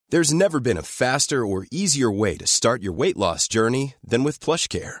There's never been a faster or easier way to start your weight loss journey than with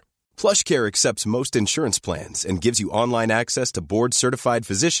PlushCare. PlushCare accepts most insurance plans and gives you online access to board-certified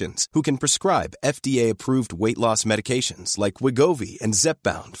physicians who can prescribe FDA-approved weight loss medications like Wegovy and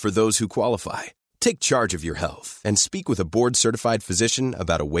Zepbound for those who qualify. Take charge of your health and speak with a board-certified physician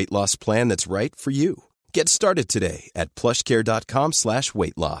about a weight loss plan that's right for you. Get started today at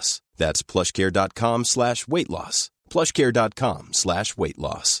plushcare.com/weight loss. That's plushcare.com/weight loss. plushcare.com/weight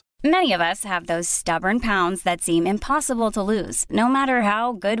loss. Many of us have those stubborn pounds that seem impossible to lose, no matter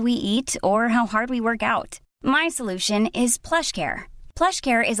how good we eat or how hard we work out. My solution is PlushCare.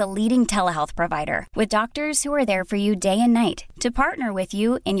 PlushCare is a leading telehealth provider with doctors who are there for you day and night to partner with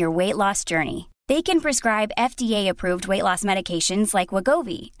you in your weight loss journey. They can prescribe FDA-approved weight loss medications like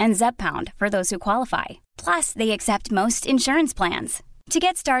Wegovy and Zepbound for those who qualify. Plus, they accept most insurance plans. To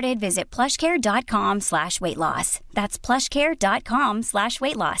get started, visit plushcare.com/weight loss. That's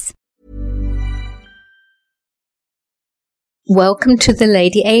plushcare.com/weight loss. Welcome to the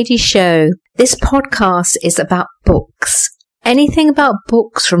Lady Adi Show. This podcast is about books. Anything about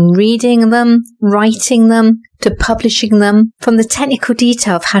books, from reading them, writing them, to publishing them, from the technical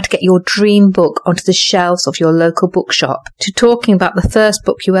detail of how to get your dream book onto the shelves of your local bookshop, to talking about the first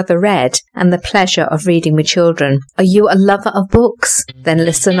book you ever read and the pleasure of reading with children. Are you a lover of books? Then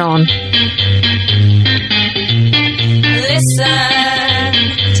listen on. Listen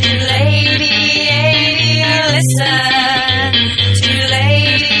to Lady Adi, listen to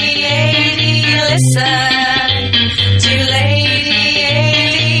Lady Adi, listen.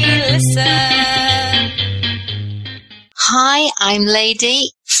 Hi, I'm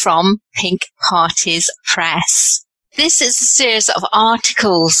Lady from Pink Parties Press. This is a series of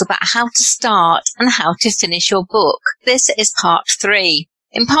articles about how to start and how to finish your book. This is part 3.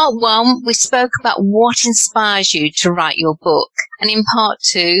 In part 1, we spoke about what inspires you to write your book. And in part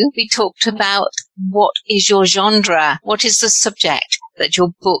 2, we talked about what is your genre, what is the subject that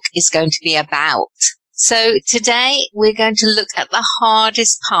your book is going to be about. So today we're going to look at the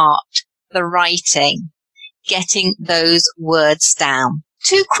hardest part, the writing. Getting those words down.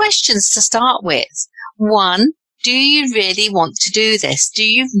 2 questions to start with. 1, do you really want to do this? Do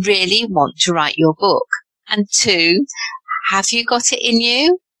you really want to write your book? And 2, have you got it in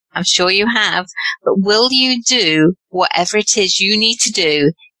you? I'm sure you have, but will you do whatever it is you need to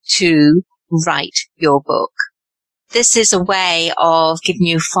do to write your book? This is a way of giving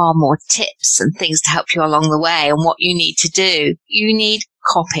you far more tips and things to help you along the way and what you need to do. You need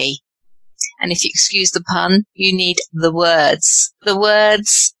copy. And if you excuse the pun, you need the words,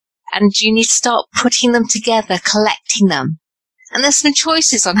 and you need to start putting them together, collecting them. And there's some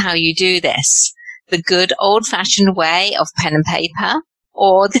choices on how you do this. The good old-fashioned way of pen and paper,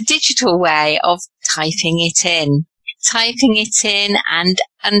 or the digital way of typing it in and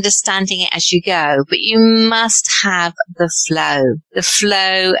understanding it as you go. But you must have the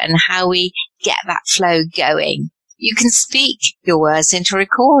flow and how we get that flow going. You can speak your words into a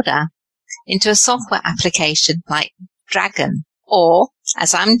recorder, into a software application like Dragon, or,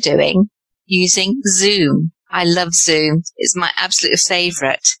 as I'm doing, using Zoom. I love Zoom. It's my absolute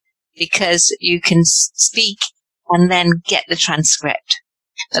favorite because you can speak and then get the transcript.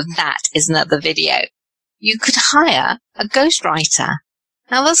 But that is another video. You could hire a ghostwriter.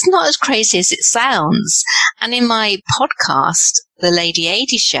 Now, that's not as crazy as it sounds. And in my podcast, The Lady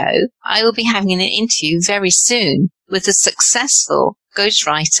Adi Show, I will be having an interview very soon with a successful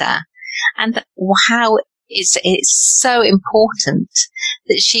ghostwriter. And how it's so important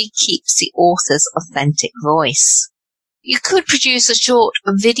that she keeps the author's authentic voice. You could produce a short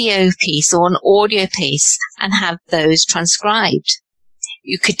video piece or an audio piece and have those transcribed.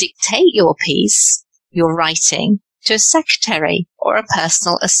 You could dictate your piece, your writing, to a secretary or a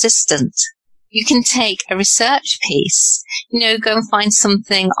personal assistant. You can take a research piece, go and find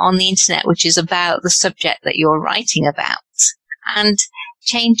something on the internet which is about the subject that you're writing about, and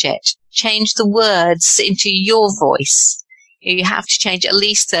change it. Change the words into your voice. You have to change at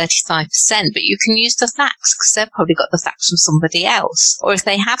least 35%, but you can use the facts because they've probably got the facts from somebody else. Or if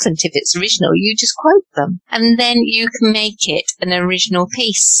they haven't, if it's original, you just quote them. And then you can make it an original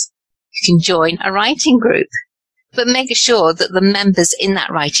piece. You can join a writing group, but make sure that the members in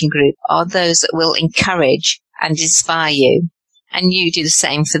that writing group are those that will encourage and inspire you, and you do the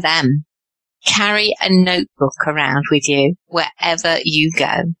same for them. Carry a notebook around with you wherever you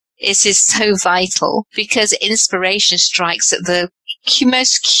go. This is so vital because inspiration strikes at the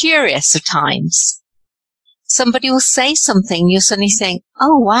most curious of times. somebody will say something, you suddenly think,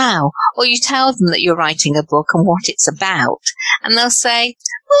 oh, wow. Or you tell them that you're writing a book and what it's about, and they'll say,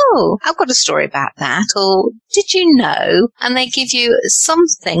 oh, I've got a story about that, or did you know? And they give you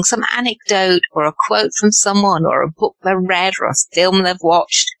something, some anecdote or a quote from someone or a book they've read or a film they've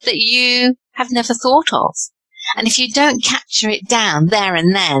watched that you have never thought of. And if you don't capture it down there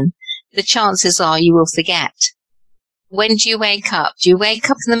and then, the chances are you will forget. When do you wake up? Do you wake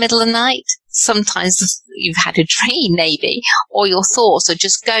up in the middle of the night? Sometimes you've had a dream, maybe, or your thoughts are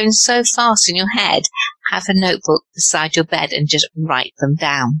just going so fast in your head. Have a notebook beside your bed and just write them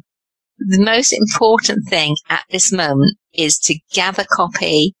down. The most important thing at this moment is to gather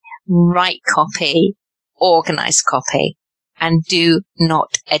copy, write copy, organize copy, and do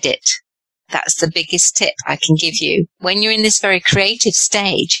not edit. That's the biggest tip I can give you. When you're in this very creative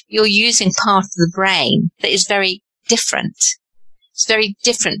stage, you're using part of the brain that is very different. It's very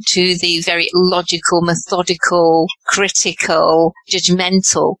different to the very logical, methodical, critical,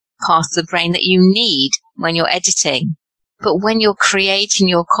 judgmental part of the brain that you need when you're editing. But when you're creating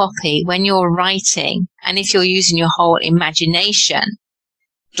your copy, when you're writing, and if you're using your whole imagination,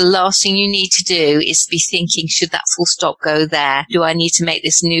 the last thing you need to do is be thinking, should that full stop go there? Do I need to make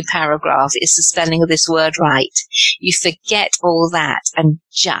this new paragraph? Is the spelling of this word right? You forget all that and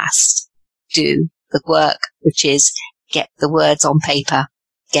just do the work, which is get the words on paper,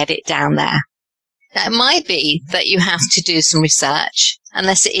 get it down there. Now, it might be that you have to do some research,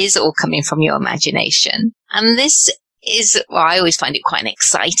 unless it is all coming from your imagination. And this is, well, I always find it quite an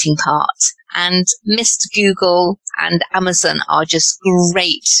exciting part. And Mr. Google and Amazon are just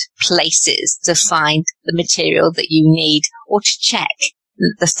great places to find the material that you need, or to check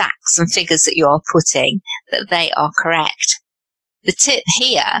the facts and figures that you're putting, that they are correct. The tip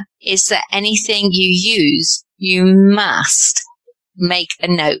here is that anything you use, you must make a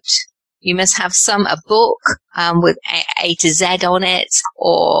note. You must have a book with A to Z on it,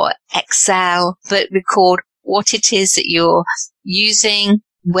 or Excel, but record what it is that you're using,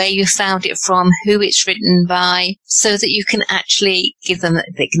 where you found it from, who it's written by, so that you can actually give them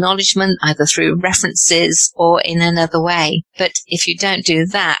the acknowledgement either through references or in another way. But if you don't do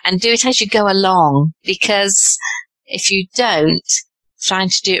that, and do it as you go along, because if you don't, trying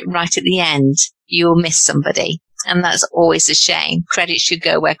to do it right at the end, you'll miss somebody. And that's always a shame. Credit should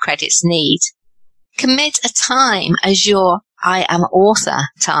go where credit's need. Commit a time as your I am author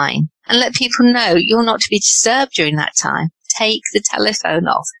time, and let people know you're not to be disturbed during that time. Take the telephone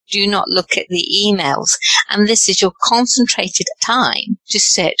off. Do not look at the emails. And this is your concentrated time to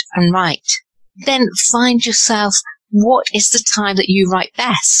sit and write. Then find yourself, what is the time that you write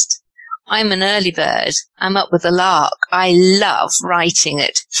best? I'm an early bird. I'm up with the lark. I love writing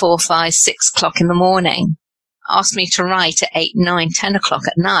at 4, 5, 6 o'clock in the morning. Ask me to write at 8, 9, 10 o'clock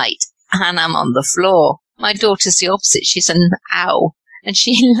at night, and I'm on the floor. My daughter's the opposite. She's an owl, and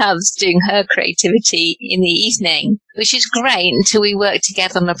she loves doing her creativity in the evening, which is great until we work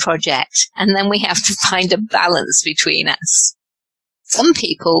together on a project, and then we have to find a balance between us. Some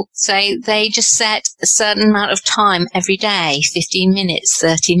people say they just set a certain amount of time every day, 15 minutes,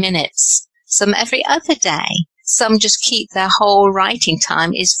 30 minutes, some every other day. Some just keep their whole writing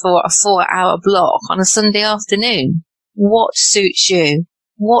time is for a 4-hour block on a Sunday afternoon. What suits you?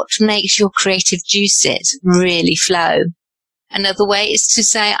 What makes your creative juices really flow? Another way is to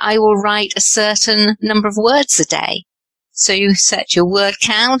say, I will write a certain number of words a day. So you set your word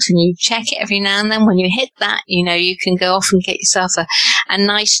count and you check it every now and then. When you hit that, you can go off and get yourself a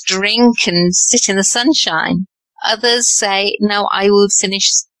nice drink and sit in the sunshine. Others say, no, I will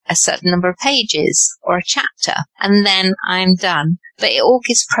finish a certain number of pages or a chapter, and then I'm done. But it all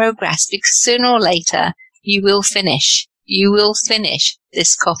gives progress, because sooner or later you will finish. You will finish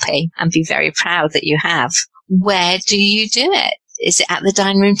this copy and be very proud that you have. Where do you do it? Is it at the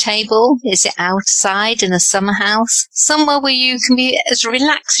dining room table? Is it outside in a summer house? Somewhere where you can be as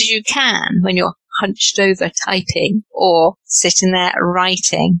relaxed as you can when you're hunched over typing, or sitting there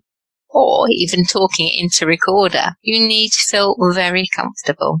writing, or even talking into recorder. You need to feel very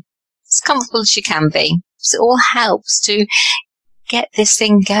comfortable. As comfortable as you can be. So it all helps to get this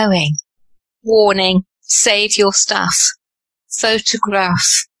thing going. Warning, save your stuff.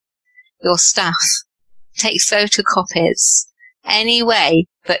 Photograph your stuff. Take photocopies. Any way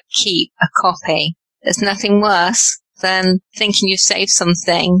but keep a copy. There's nothing worse than thinking you've saved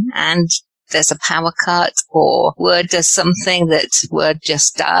something and there's a power cut, or Word does something that Word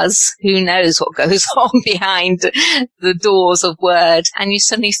just does. Who knows what goes on behind the doors of Word. And you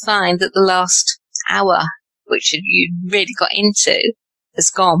suddenly find that the last hour, which you really got into, has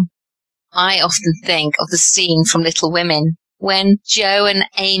gone. I often think of the scene from Little Women when Jo and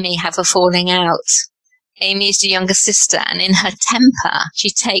Amy have a falling out. Amy is the younger sister, and in her temper, she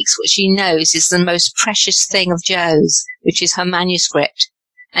takes what she knows is the most precious thing of Jo's, which is her manuscript,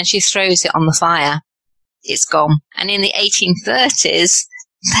 and she throws it on the fire. It's gone. And in the 1830s,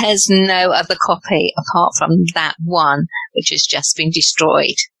 there's no other copy apart from that one, which has just been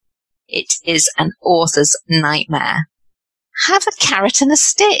destroyed. It is an author's nightmare. Have a carrot and a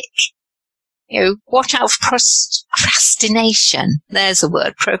stick. Watch out for procrastination. There's a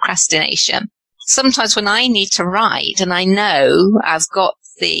word, procrastination. Sometimes when I need to write and I know I've got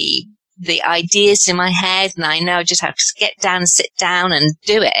the ideas in my head and I know I just have to get down and sit down and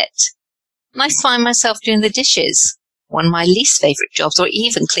do it, and I find myself doing the dishes, one of my least favourite jobs, or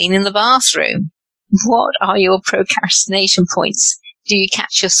even cleaning the bathroom. What are your procrastination points? Do you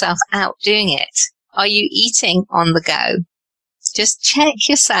catch yourself out doing it? Are you eating on the go? Just check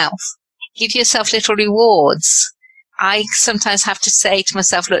yourself. Give yourself little rewards. I sometimes have to say to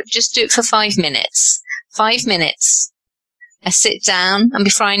myself, look, just do it for 5 minutes. 5 minutes. I sit down, and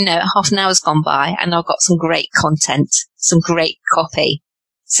before I know it, half an hour's gone by, and I've got some great content, some great copy.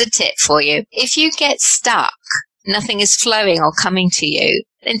 It's a tip for you. If you get stuck, nothing is flowing or coming to you,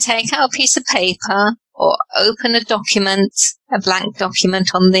 then take out a piece of paper or open a document, a blank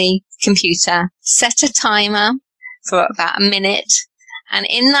document on the computer. Set a timer for about a minute, and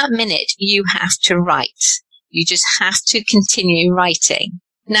in that minute, you have to write. You just have to continue writing.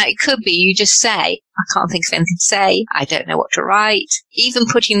 Now, it could be you just say, I can't think of anything to say. I don't know what to write. Even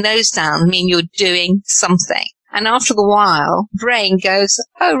putting those down mean you're doing something. And after a while, brain goes,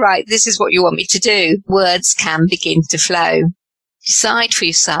 oh, right, this is what you want me to do. Words can begin to flow. Decide for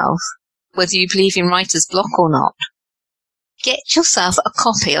yourself whether you believe in writer's block or not. Get yourself a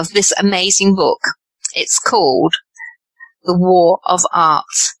copy of this amazing book. It's called The War of Art,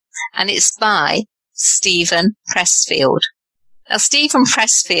 and it's by Steven Pressfield. Now, Steven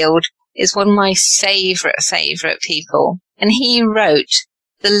Pressfield is one of my favourite people, and he wrote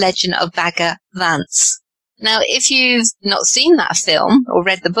The Legend of Bagger Vance. Now, if you've not seen that film or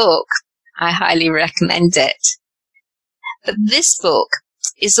read the book, I highly recommend it. But this book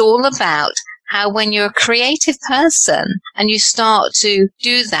is all about how when you're a creative person and you start to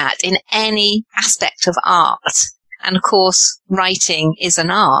do that in any aspect of art, and of course, writing is an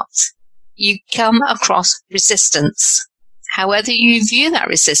art, you come across resistance. However you view that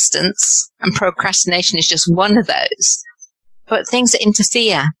resistance, and procrastination is just one of those, but things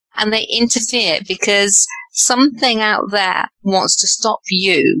interfere, and they interfere because something out there wants to stop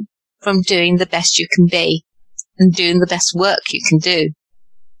you from doing the best you can be and doing the best work you can do.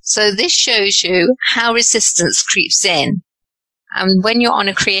 So this shows you how resistance creeps in. And when you're on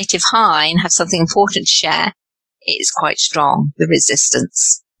a creative high and have something important to share, it is quite strong, the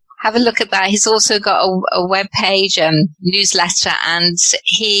resistance. Have a look at that. He's also got a web page, newsletter, and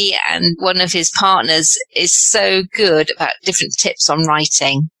he and one of his partners is so good about different tips on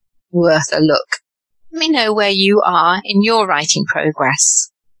writing. Worth a look. Let me know where you are in your writing progress.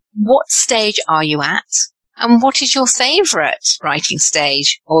 What stage are you at? And what is your favourite writing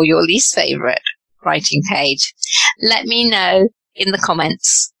stage or your least favourite writing page? Let me know in the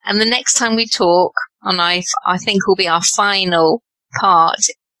comments. And the next time we talk, and I think will be our final part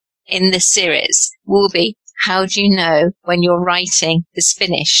in this series, will be how do you know when your writing is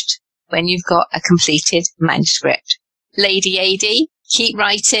finished, when you've got a completed manuscript. Lady AD, keep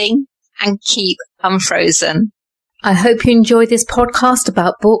writing and keep unfrozen. I hope you enjoyed this podcast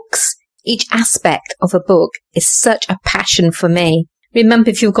about books. Each aspect of a book is such a passion for me. Remember,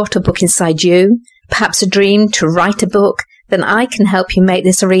 if you've got a book inside you, perhaps a dream to write a book, then I can help you make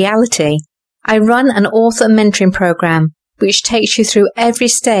this a reality. I run an author mentoring program, which takes you through every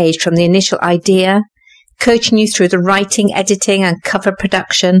stage from the initial idea, coaching you through the writing, editing and cover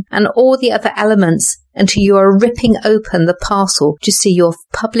production and all the other elements until you are ripping open the parcel to see your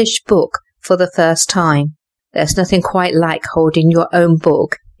published book for the first time. There's nothing quite like holding your own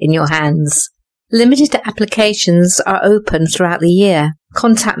book in your hands. Limited applications are open throughout the year.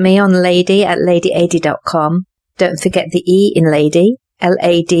 Contact me on lady@ladyad.com. Don't forget the E in lady,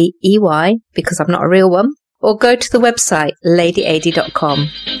 Ladey, because I'm not a real one. Or go to the website ladyad.com.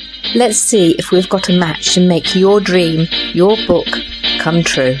 Let's see if we've got a match to make your dream, your book, come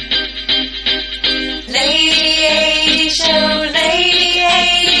true. Lady AD Show, Lady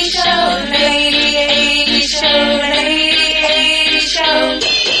AD Show, Lady AD Show, Lady AD Show.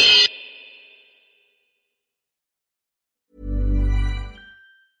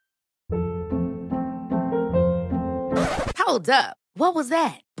 Hold up. What was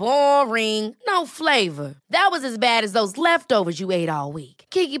that? Boring. No flavor. That was as bad as those leftovers you ate all week.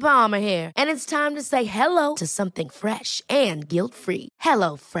 Keke Palmer here, and it's time to say hello to something fresh and guilt-free.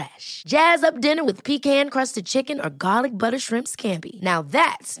 Hello Fresh. Jazz up dinner with pecan-crusted chicken or garlic butter shrimp scampi. Now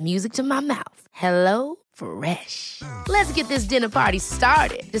that's music to my mouth. Hello Fresh. Let's get this dinner party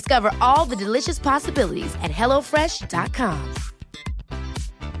started. Discover all the delicious possibilities at hellofresh.com.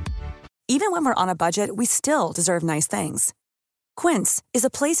 Even when we're on a budget, we still deserve nice things. Quince is a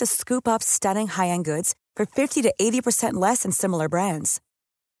place to scoop up stunning high-end goods for 50 to 80% less than similar brands.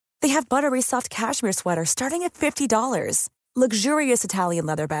 They have buttery soft cashmere sweaters starting at $50, luxurious Italian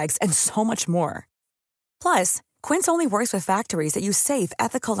leather bags, and so much more. Plus, Quince only works with factories that use safe,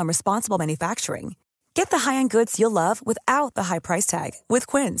 ethical, and responsible manufacturing. Get the high-end goods you'll love without the high price tag with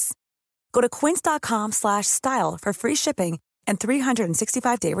Quince. Go to quince.com/style for free shipping and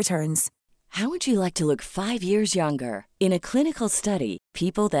 365-day returns. How would you like to look 5 years younger? In a clinical study,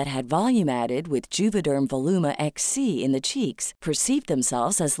 people that had volume added with Juvederm Voluma XC in the cheeks perceived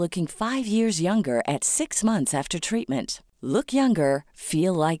themselves as looking 5 years younger at 6 months after treatment. Look younger,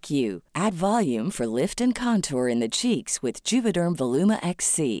 feel like you. Add volume for lift and contour in the cheeks with Juvederm Voluma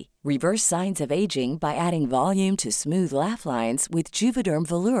XC. Reverse signs of aging by adding volume to smooth laugh lines with Juvederm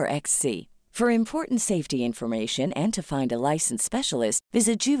Volure XC. For important safety information and to find a licensed specialist,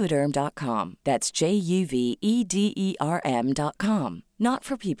 visit Juvederm.com. That's JUVEDERM.com. Not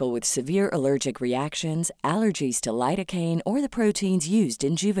for people with severe allergic reactions, allergies to lidocaine, or the proteins used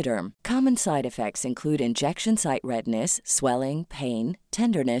in Juvederm. Common side effects include injection site redness, swelling, pain,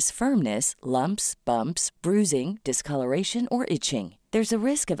 tenderness, firmness, lumps, bumps, bruising, discoloration, or itching. There's a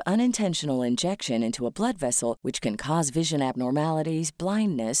risk of unintentional injection into a blood vessel, which can cause vision abnormalities,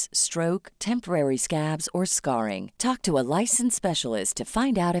 blindness, stroke, temporary scabs, or scarring. Talk to a licensed specialist to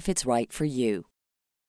find out if it's right for you.